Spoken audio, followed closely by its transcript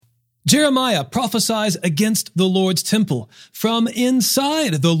Jeremiah prophesies against the Lord's temple from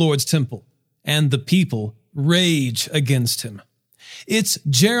inside the Lord's temple, and the people rage against him. It's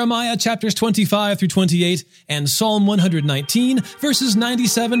Jeremiah chapters 25 through 28 and Psalm 119 verses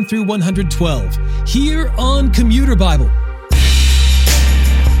 97 through 112 here on Commuter Bible.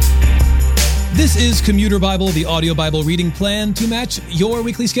 This is Commuter Bible, the audio Bible reading plan to match your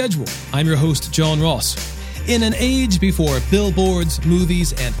weekly schedule. I'm your host, John Ross. In an age before billboards,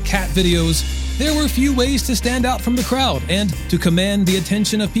 movies, and cat videos, there were few ways to stand out from the crowd and to command the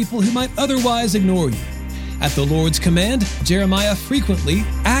attention of people who might otherwise ignore you. At the Lord's command, Jeremiah frequently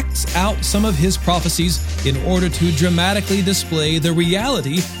acts out some of his prophecies in order to dramatically display the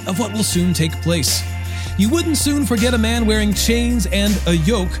reality of what will soon take place. You wouldn't soon forget a man wearing chains and a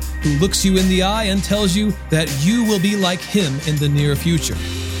yoke who looks you in the eye and tells you that you will be like him in the near future.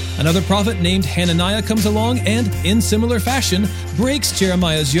 Another prophet named Hananiah comes along and, in similar fashion, breaks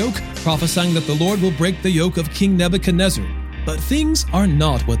Jeremiah's yoke, prophesying that the Lord will break the yoke of King Nebuchadnezzar. But things are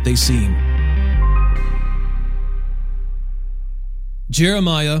not what they seem.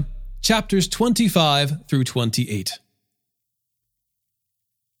 Jeremiah, chapters 25 through 28.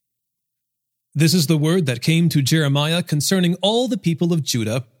 This is the word that came to Jeremiah concerning all the people of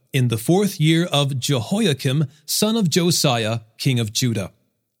Judah in the 4th year of Jehoiakim, son of Josiah, king of Judah,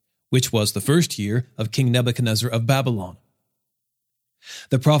 which was the 1st year of King Nebuchadnezzar of Babylon.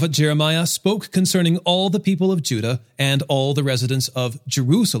 The prophet Jeremiah spoke concerning all the people of Judah and all the residents of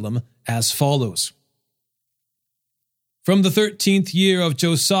Jerusalem as follows. From the 13th year of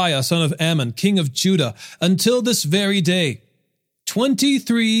Josiah, son of Ammon, king of Judah, until this very day,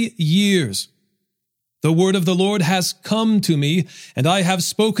 23 years, the word of the Lord has come to me, and I have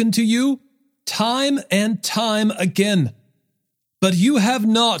spoken to you time and time again. But you have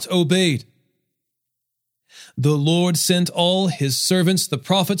not obeyed. The Lord sent all his servants, the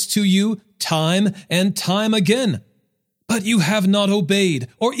prophets, to you time and time again, but you have not obeyed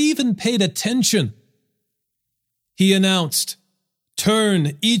or even paid attention. He announced,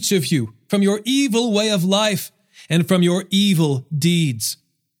 "Turn, each of you, from your evil way of life and from your evil deeds.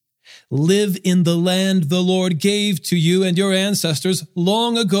 Live in the land the Lord gave to you and your ancestors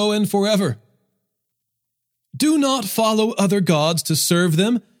long ago and forever. Do not follow other gods to serve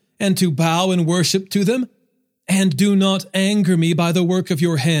them and to bow and worship to them, and do not anger me by the work of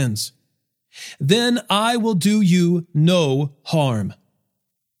your hands. Then I will do you no harm.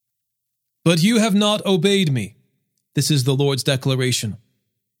 But you have not obeyed me." This is the Lord's declaration.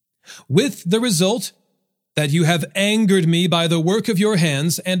 "With the result that you have angered me by the work of your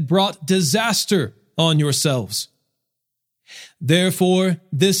hands and brought disaster on yourselves. Therefore,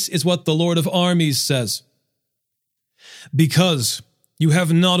 this is what the Lord of armies says. Because you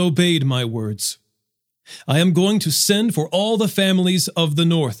have not obeyed my words, I am going to send for all the families of the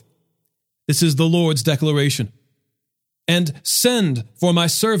north. This is the Lord's declaration. And send for my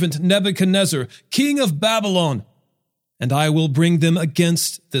servant Nebuchadnezzar, king of Babylon, and I will bring them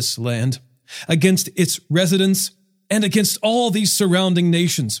against this land, against its residents, and against all these surrounding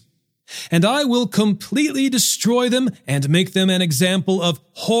nations. And I will completely destroy them and make them an example of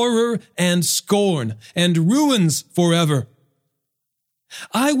horror and scorn and ruins forever.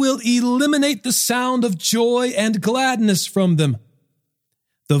 I will eliminate the sound of joy and gladness from them,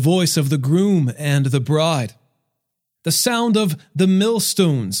 the voice of the groom and the bride, the sound of the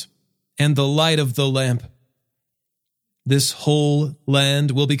millstones and the light of the lamp. This whole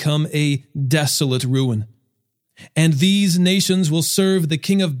land will become a desolate ruin, and these nations will serve the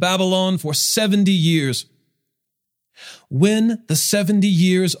king of Babylon for 70 years. When the 70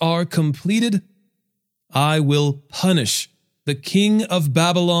 years are completed, I will punish the king of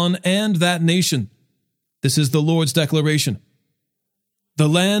Babylon and that nation. This is the Lord's declaration. The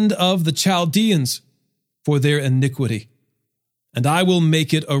land of the Chaldeans for their iniquity, and I will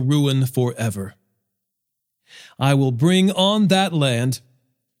make it a ruin forever. I will bring on that land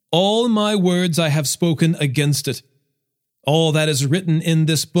all my words I have spoken against it, all that is written in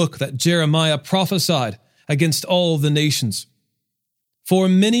this book that Jeremiah prophesied against all the nations. For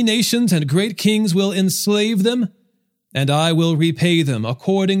many nations and great kings will enslave them, and I will repay them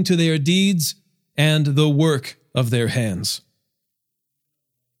according to their deeds and the work of their hands.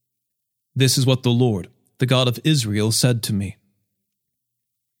 This is what the Lord, the God of Israel, said to me.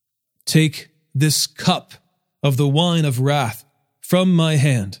 Take this cup of the wine of wrath from my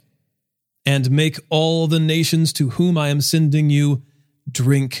hand, and make all the nations to whom I am sending you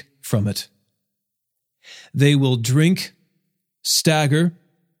drink from it. They will drink, stagger,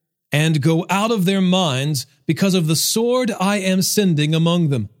 and go out of their minds because of the sword I am sending among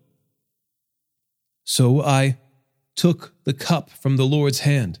them. So I took the cup from the Lord's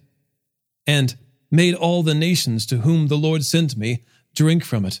hand and made all the nations to whom the Lord sent me drink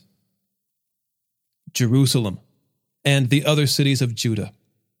from it. Jerusalem and the other cities of Judah,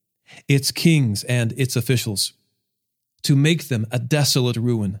 its kings and its officials, to make them a desolate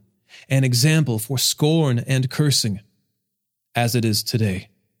ruin, an example for scorn and cursing, as it is today.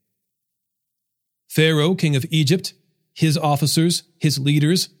 Pharaoh, king of Egypt, his officers, his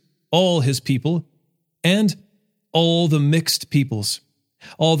leaders, all his people, and all the mixed peoples,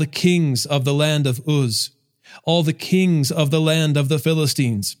 all the kings of the land of Uz, all the kings of the land of the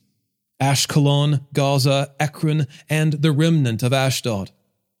Philistines, Ashkelon, Gaza, Ekron, and the remnant of Ashdod,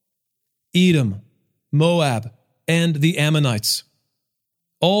 Edom, Moab, and the Ammonites,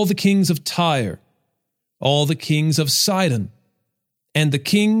 all the kings of Tyre, all the kings of Sidon, and the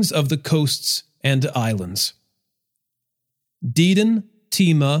kings of the coasts and islands, Dedan,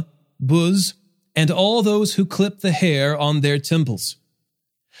 Tema, Buz, and all those who clip the hair on their temples,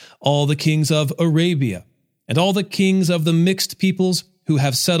 all the kings of Arabia, and all the kings of the mixed peoples who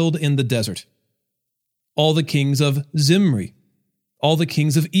have settled in the desert, all the kings of Zimri, all the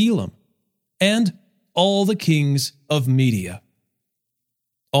kings of Elam, and all the kings of Media,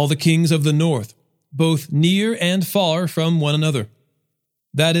 all the kings of the north, both near and far from one another,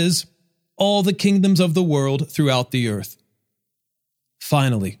 that is, all the kingdoms of the world throughout the earth.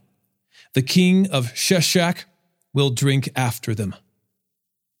 Finally, the king of Sheshach will drink after them.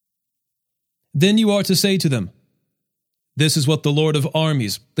 Then you are to say to them, this is what the Lord of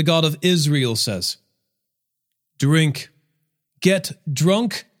armies, the God of Israel, says. Drink, get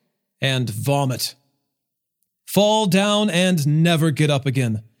drunk, and vomit. Fall down and never get up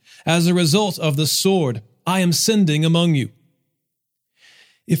again, as a result of the sword I am sending among you.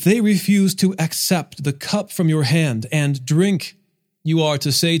 If they refuse to accept the cup from your hand and drink, you are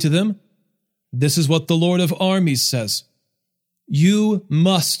to say to them, this is what the Lord of armies says. You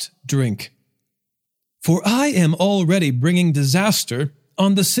must drink. For I am already bringing disaster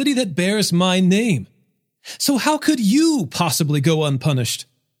on the city that bears my name. So how could you possibly go unpunished?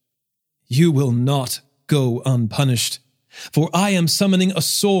 You will not go unpunished, for I am summoning a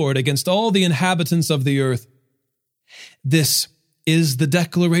sword against all the inhabitants of the earth. This is the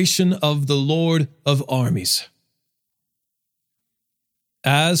declaration of the Lord of armies.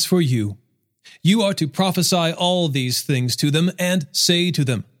 As for you, you are to prophesy all these things to them and say to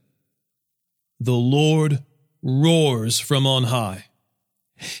them, the Lord roars from on high.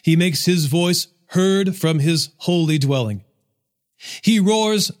 He makes his voice heard from his holy dwelling. He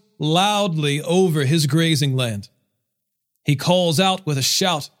roars loudly over his grazing land. He calls out with a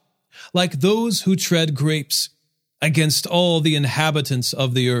shout, like those who tread grapes, against all the inhabitants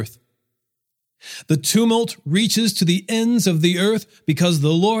of the earth. The tumult reaches to the ends of the earth because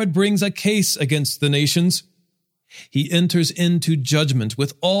the Lord brings a case against the nations. He enters into judgment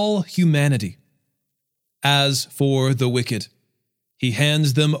with all humanity. As for the wicked, he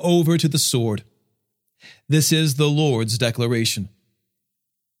hands them over to the sword. This is the Lord's declaration.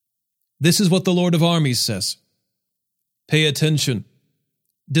 This is what the Lord of armies says. Pay attention.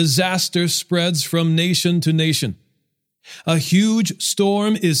 Disaster spreads from nation to nation. A huge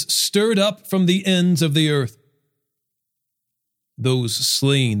storm is stirred up from the ends of the earth. Those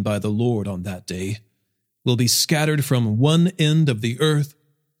slain by the Lord on that day will be scattered from one end of the earth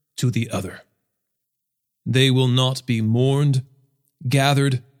to the other. They will not be mourned,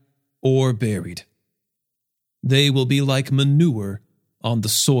 gathered, or buried. They will be like manure on the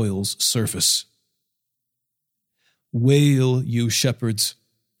soil's surface. Wail, you shepherds,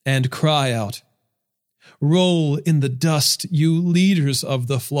 and cry out. Roll in the dust, you leaders of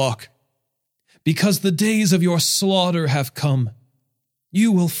the flock, because the days of your slaughter have come.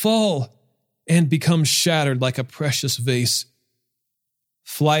 You will fall and become shattered like a precious vase.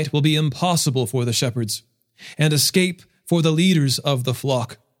 Flight will be impossible for the shepherds, and escape for the leaders of the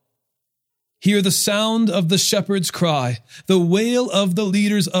flock. Hear the sound of the shepherd's cry, the wail of the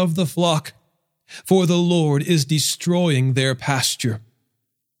leaders of the flock, for the Lord is destroying their pasture.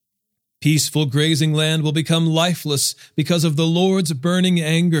 Peaceful grazing land will become lifeless because of the Lord's burning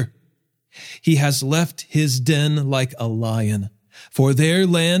anger. He has left his den like a lion, for their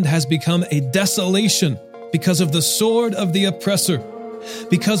land has become a desolation because of the sword of the oppressor,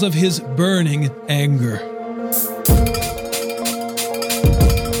 because of his burning anger.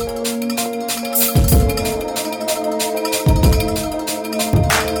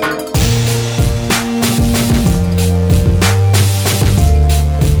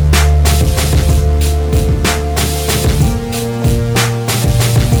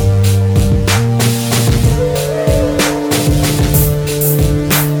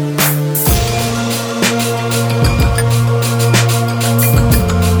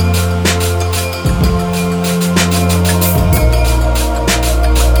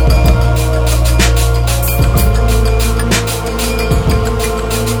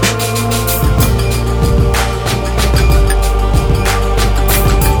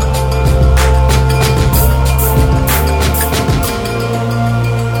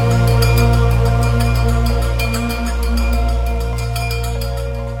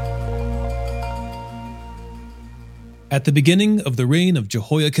 At the beginning of the reign of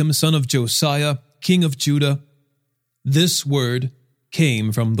Jehoiakim son of Josiah, king of Judah, this word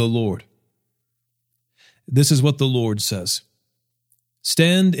came from the Lord. This is what the Lord says.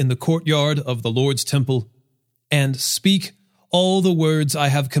 Stand in the courtyard of the Lord's temple and speak all the words I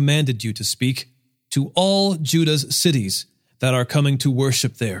have commanded you to speak to all Judah's cities that are coming to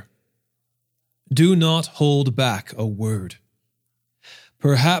worship there. Do not hold back a word.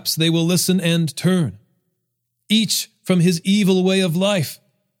 Perhaps they will listen and turn, each from his evil way of life,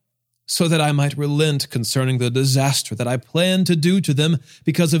 so that I might relent concerning the disaster that I plan to do to them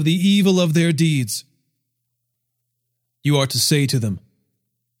because of the evil of their deeds. You are to say to them,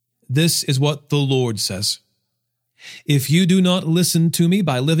 this is what the Lord says. If you do not listen to me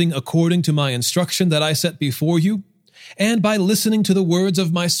by living according to my instruction that I set before you, and by listening to the words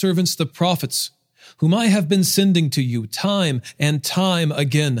of my servants the prophets, whom I have been sending to you time and time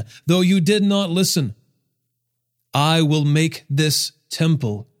again, though you did not listen, I will make this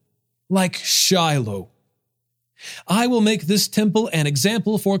temple like Shiloh. I will make this temple an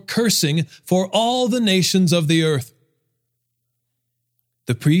example for cursing for all the nations of the earth.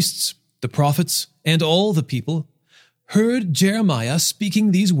 The priests, the prophets, and all the people heard Jeremiah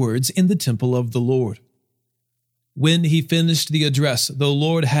speaking these words in the temple of the Lord. When he finished the address the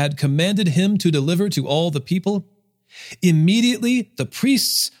Lord had commanded him to deliver to all the people, immediately the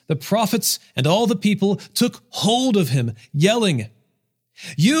priests, the prophets, and all the people took hold of him, yelling,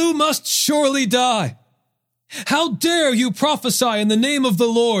 "You must surely die! How dare you prophesy in the name of the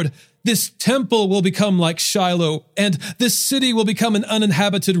Lord? This temple will become like Shiloh, and this city will become an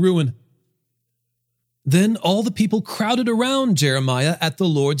uninhabited ruin." Then all the people crowded around Jeremiah at the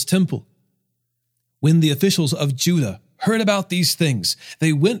Lord's temple. When the officials of Judah heard about these things,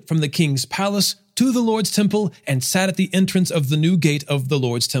 they went from the king's palace to the Lord's temple and sat at the entrance of the new gate of the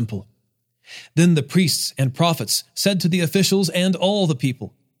Lord's temple. Then the priests and prophets said to the officials and all the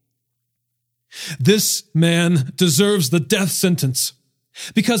people, "This man deserves the death sentence,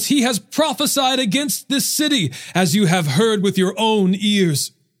 because he has prophesied against this city, as you have heard with your own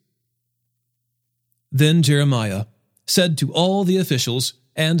ears." Then Jeremiah said to all the officials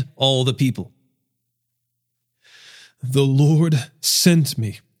and all the people, "The Lord sent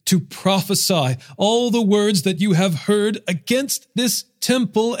me to prophesy all the words that you have heard against this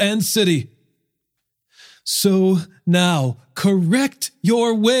temple and city. So now correct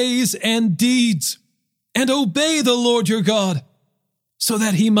your ways and deeds, and obey the Lord your God, so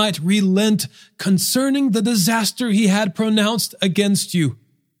that he might relent concerning the disaster he had pronounced against you.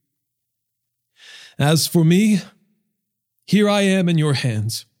 As for me, here I am in your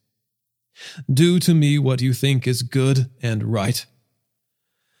hands. Do to me what you think is good and right.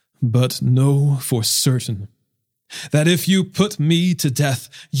 But know for certain that if you put me to death,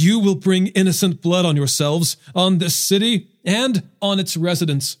 you will bring innocent blood on yourselves, on this city, and on its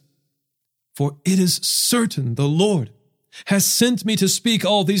residents. For it is certain the Lord has sent me to speak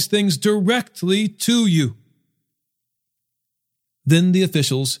all these things directly to you." Then the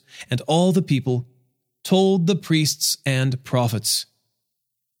officials and all the people told the priests and prophets,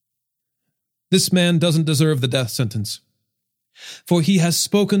 "This man doesn't deserve the death sentence, for he has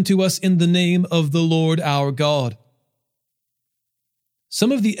spoken to us in the name of the Lord our God."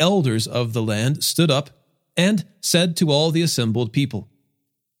 Some of the elders of the land stood up and said to all the assembled people,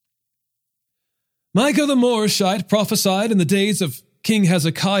 "Micah the Morashite prophesied in the days of King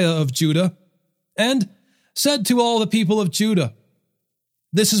Hezekiah of Judah, and said to all the people of Judah,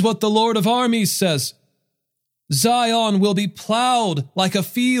 'This is what the Lord of armies says. Zion will be plowed like a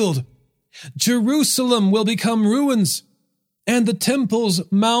field. Jerusalem will become ruins, and the temple's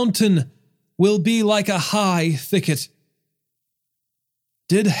mountain will be like a high thicket.'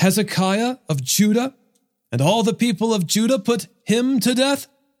 Did Hezekiah of Judah and all the people of Judah put him to death?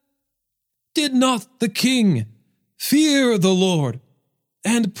 Did not the king fear the Lord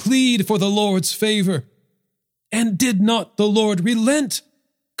and plead for the Lord's favor? And did not the Lord relent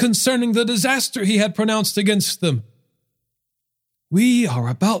concerning the disaster he had pronounced against them? We are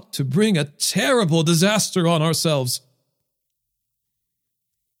about to bring a terrible disaster on ourselves."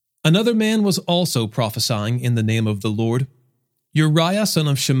 Another man was also prophesying in the name of the Lord, Uriah son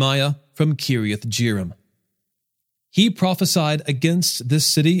of Shemaiah from Kiriath Jearim. He prophesied against this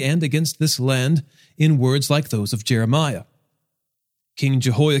city and against this land in words like those of Jeremiah. King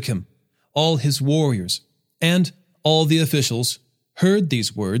Jehoiakim, all his warriors, and all the officials heard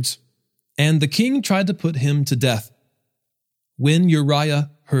these words, and the king tried to put him to death. When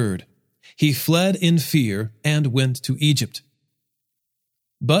Uriah heard, he fled in fear and went to Egypt.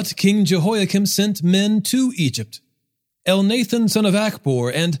 But King Jehoiakim sent men to Egypt, Elnathan son of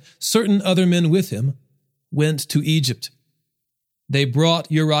Achbor and certain other men with him, went to Egypt. They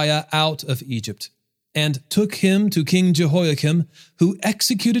brought Uriah out of Egypt, and took him to King Jehoiakim, who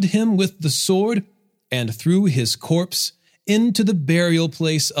executed him with the sword, and threw his corpse into the burial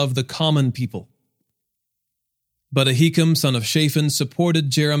place of the common people. But Ahikam son of Shaphan supported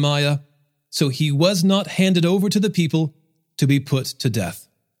Jeremiah, so he was not handed over to the people to be put to death.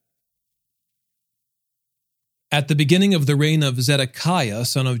 At the beginning of the reign of Zedekiah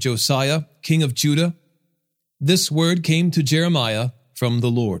son of Josiah, king of Judah, this word came to Jeremiah from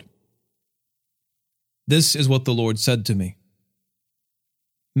the Lord. This is what the Lord said to me.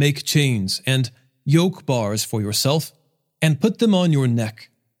 Make chains and yoke bars for yourself, and put them on your neck.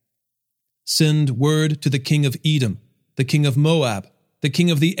 Send word to the king of Edom, the king of Moab, the king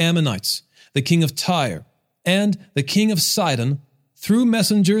of the Ammonites, the king of Tyre, and the king of Sidon, through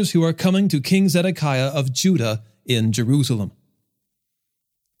messengers who are coming to King Zedekiah of Judah in Jerusalem.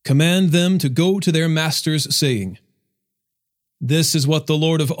 Command them to go to their masters, saying, This is what the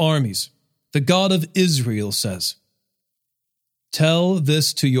Lord of armies, the God of Israel, says. Tell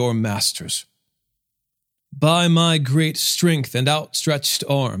this to your masters. By my great strength and outstretched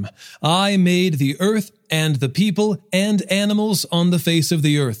arm, I made the earth and the people and animals on the face of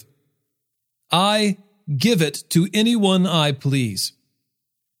the earth. I give it to anyone I please.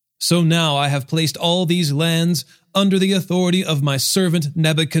 So now I have placed all these lands under the authority of my servant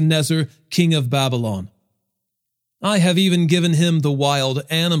Nebuchadnezzar, king of Babylon. I have even given him the wild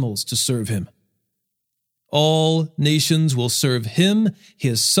animals to serve him. All nations will serve him,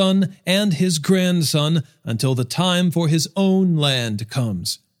 his son, and his grandson until the time for his own land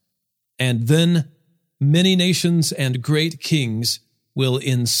comes. And then many nations and great kings will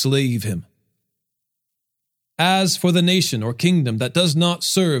enslave him. As for the nation or kingdom that does not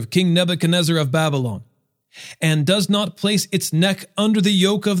serve King Nebuchadnezzar of Babylon, and does not place its neck under the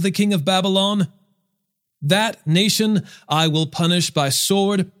yoke of the king of Babylon, that nation I will punish by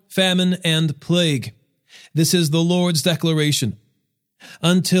sword, famine, and plague. This is the Lord's declaration,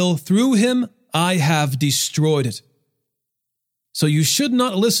 until through him I have destroyed it. So you should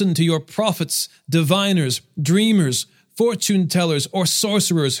not listen to your prophets, diviners, dreamers, fortune tellers, or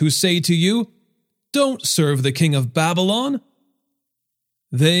sorcerers who say to you, Don't serve the king of Babylon.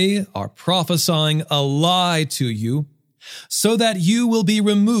 They are prophesying a lie to you, so that you will be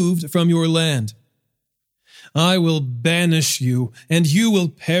removed from your land. I will banish you, and you will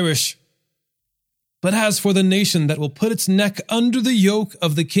perish. But as for the nation that will put its neck under the yoke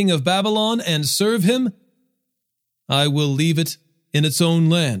of the king of Babylon and serve him, I will leave it in its own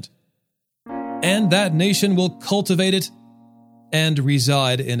land, and that nation will cultivate it and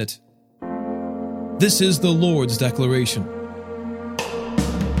reside in it. This is the Lord's declaration.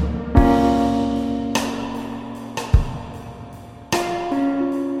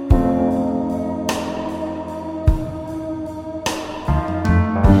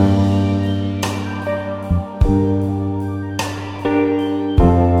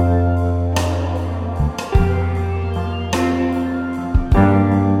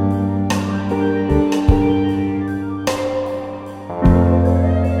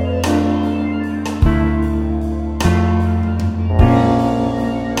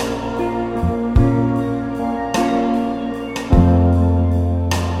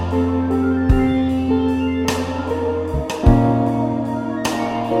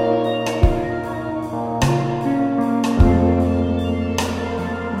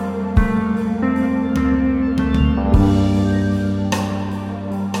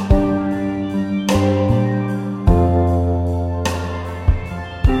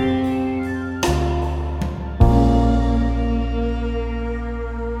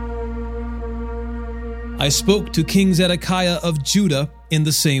 I spoke to King Zedekiah of Judah in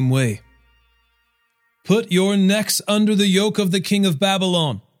the same way. Put your necks under the yoke of the king of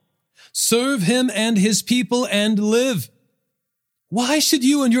Babylon. Serve him and his people and live. Why should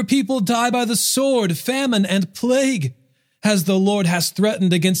you and your people die by the sword, famine, and plague, as the Lord has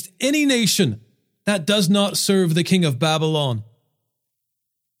threatened against any nation that does not serve the king of Babylon?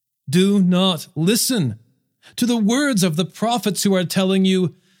 Do not listen to the words of the prophets who are telling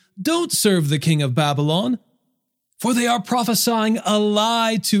you, Don't serve the king of Babylon, for they are prophesying a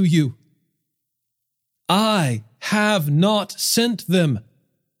lie to you. I have not sent them.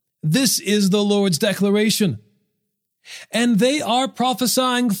 This is the Lord's declaration. And they are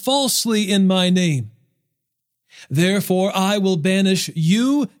prophesying falsely in my name. Therefore I will banish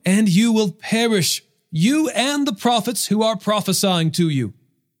you, and you will perish, you and the prophets who are prophesying to you.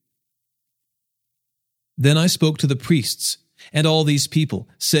 Then I spoke to the priests and all these people,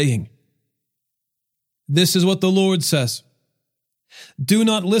 saying, This is what the Lord says. Do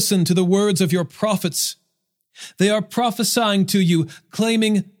not listen to the words of your prophets, They are prophesying to you,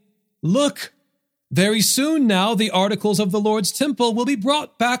 claiming, "Look, very soon now the articles of the Lord's temple will be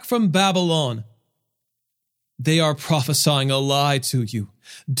brought back from Babylon." They are prophesying a lie to you.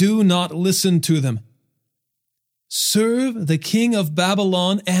 Do not listen to them. Serve the king of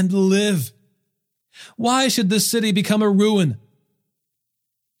Babylon and live. Why should this city become a ruin?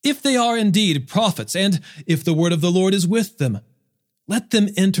 If they are indeed prophets, and if the word of the Lord is with them, let them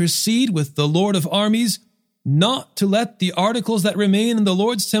intercede with the Lord of armies, not to let the articles that remain in the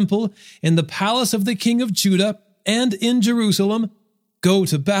Lord's temple, in the palace of the king of Judah, and in Jerusalem, go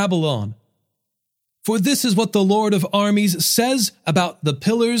to Babylon. For this is what the Lord of armies says about the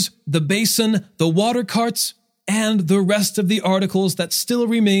pillars, the basin, the water carts, and the rest of the articles that still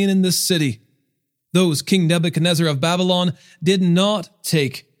remain in this city. Those King Nebuchadnezzar of Babylon did not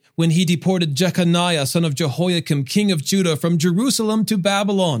take when he deported Jeconiah, son of Jehoiakim, king of Judah, from Jerusalem to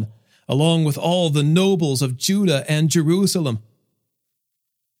Babylon, along with all the nobles of Judah and Jerusalem.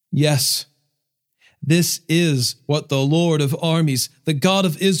 Yes, this is what the Lord of armies, the God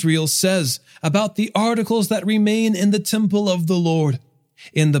of Israel, says about the articles that remain in the temple of the Lord,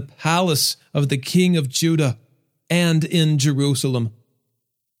 in the palace of the king of Judah, and in Jerusalem.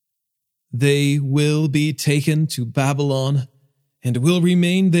 They will be taken to Babylon and will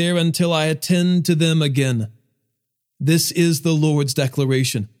remain there until I attend to them again. This is the Lord's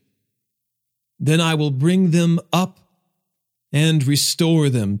declaration. Then I will bring them up and restore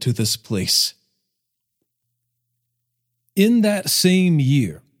them to this place. In that same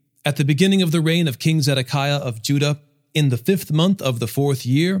year, at the beginning of the reign of King Zedekiah of Judah, in the 5th month of the 4th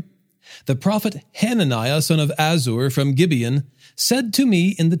year, the prophet Hananiah, son of Azur from Gibeon, said to me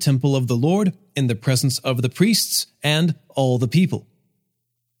in the temple of the Lord, in the presence of the priests and all the people,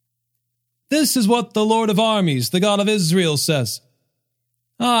 "This is what the Lord of armies, the God of Israel, says.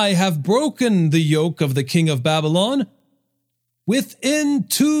 I have broken the yoke of the king of Babylon. Within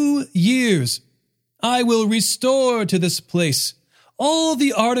 2 years, I will restore to this place all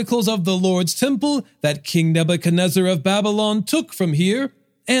the articles of the Lord's temple that King Nebuchadnezzar of Babylon took from here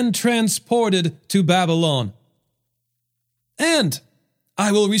and transported to Babylon. And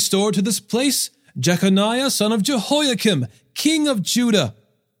I will restore to this place Jeconiah, son of Jehoiakim, king of Judah,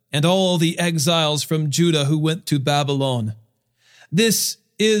 and all the exiles from Judah who went to Babylon. This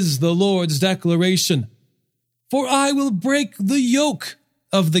is the Lord's declaration. For I will break the yoke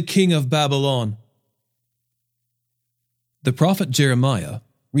of the king of Babylon." The prophet Jeremiah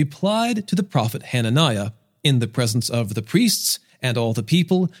replied to the prophet Hananiah in the presence of the priests and all the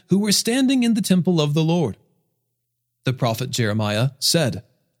people who were standing in the temple of the Lord. The prophet Jeremiah said,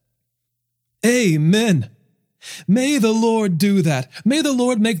 "Amen. May the Lord do that. May the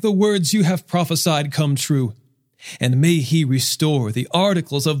Lord make the words you have prophesied come true. And may he restore the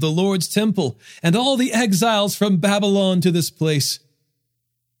articles of the Lord's temple and all the exiles from Babylon to this place.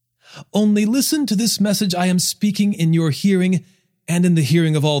 Only listen to this message I am speaking in your hearing and in the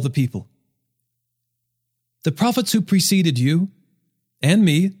hearing of all the people. The prophets who preceded you and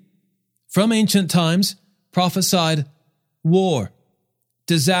me from ancient times prophesied war,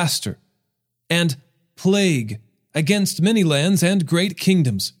 disaster, and plague against many lands and great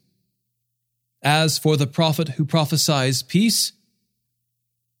kingdoms. As for the prophet who prophesies peace,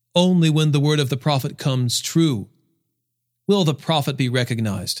 only when the word of the prophet comes true will the prophet be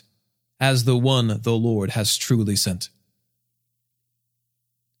recognized as the one the Lord has truly sent."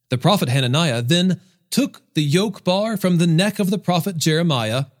 The prophet Hananiah then took the yoke bar from the neck of the prophet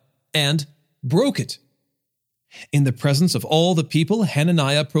Jeremiah and broke it. In the presence of all the people,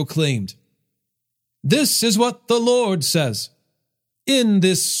 Hananiah proclaimed, "This is what the Lord says. In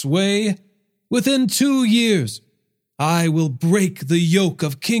this way, within 2 years, I will break the yoke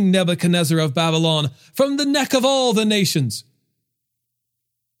of King Nebuchadnezzar of Babylon from the neck of all the nations."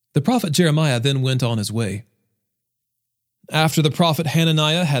 The prophet Jeremiah then went on his way. After the prophet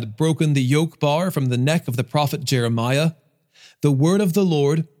Hananiah had broken the yoke bar from the neck of the prophet Jeremiah, the word of the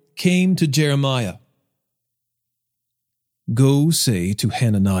Lord came to Jeremiah. "Go say to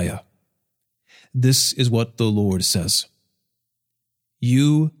Hananiah, this is what the Lord says.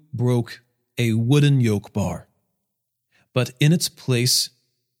 You broke a wooden yoke bar, but in its place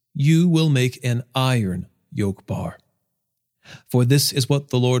you will make an iron yoke bar. For this is what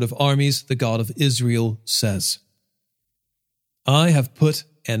the Lord of armies, the God of Israel, says. I have put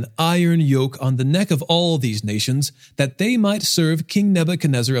an iron yoke on the neck of all these nations, that they might serve King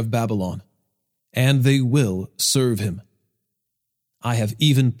Nebuchadnezzar of Babylon, and they will serve him. I have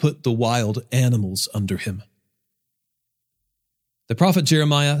even put the wild animals under him." The prophet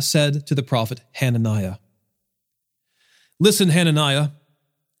Jeremiah said to the prophet Hananiah, "Listen, Hananiah,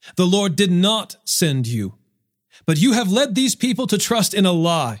 the Lord did not send you, But you have led these people to trust in a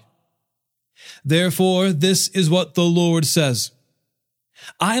lie. Therefore, this is what the Lord says.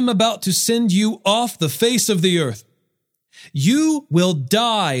 I am about to send you off the face of the earth. You will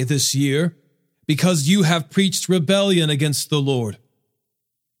die this year because you have preached rebellion against the Lord.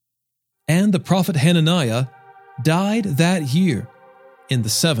 And the prophet Hananiah died that year in the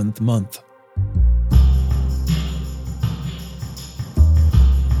 7th month.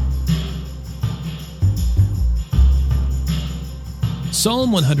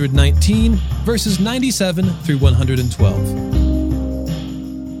 Psalm 119, verses 97 through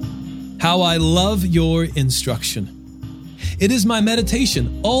 112. How I love your instruction. It is my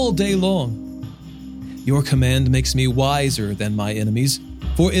meditation all day long. Your command makes me wiser than my enemies,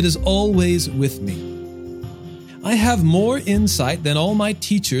 for it is always with me. I have more insight than all my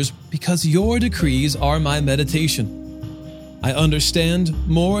teachers because your decrees are my meditation. I understand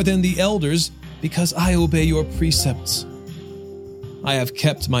more than the elders because I obey your precepts. I have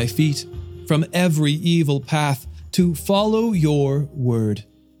kept my feet from every evil path to follow your word.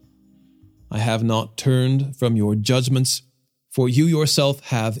 I have not turned from your judgments, for you yourself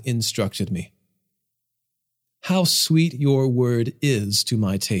have instructed me. How sweet your word is to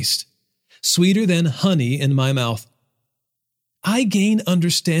my taste, sweeter than honey in my mouth. I gain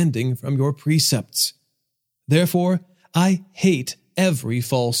understanding from your precepts. Therefore, I hate every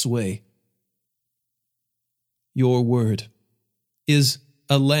false way. Your word is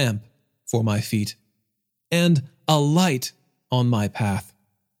a lamp for my feet and a light on my path.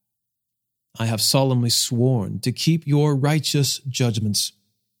 I have solemnly sworn to keep your righteous judgments.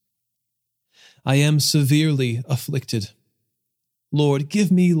 I am severely afflicted. Lord,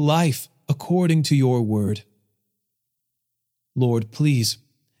 give me life according to your word. Lord, please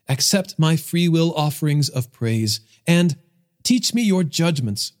accept my freewill offerings of praise and teach me your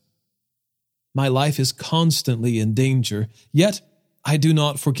judgments. My life is constantly in danger, yet I do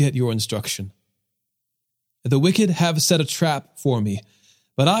not forget your instruction. The wicked have set a trap for me,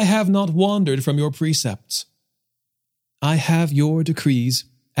 but I have not wandered from your precepts. I have your decrees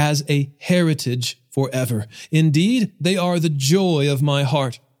as a heritage forever. Indeed, they are the joy of my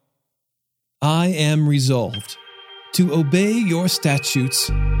heart. I am resolved to obey your statutes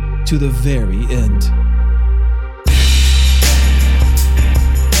to the very end.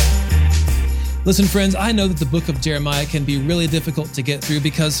 Listen, friends, I know that the book of Jeremiah can be really difficult to get through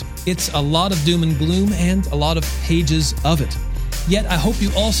because it's a lot of doom and gloom and a lot of pages of it. Yet I hope you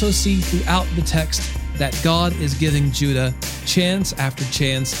also see throughout the text that God is giving Judah chance after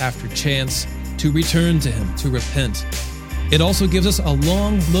chance after chance to return to him, to repent. It also gives us a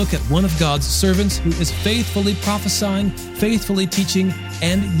long look at one of God's servants who is faithfully prophesying, faithfully teaching,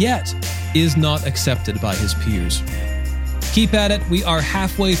 and yet is not accepted by his peers. Keep at it. We are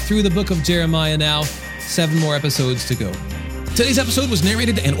halfway through the book of Jeremiah now. 7 more episodes to go. Today's episode was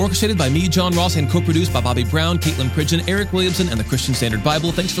narrated and orchestrated by me, John Ross, and co-produced by Bobby Brown, Caitlin Pridgeon, Eric Williamson, and the Christian Standard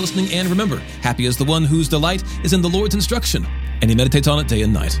Bible. Thanks for listening, and remember, happy is the one whose delight is in the Lord's instruction, and he meditates on it day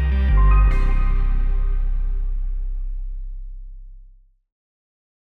and night.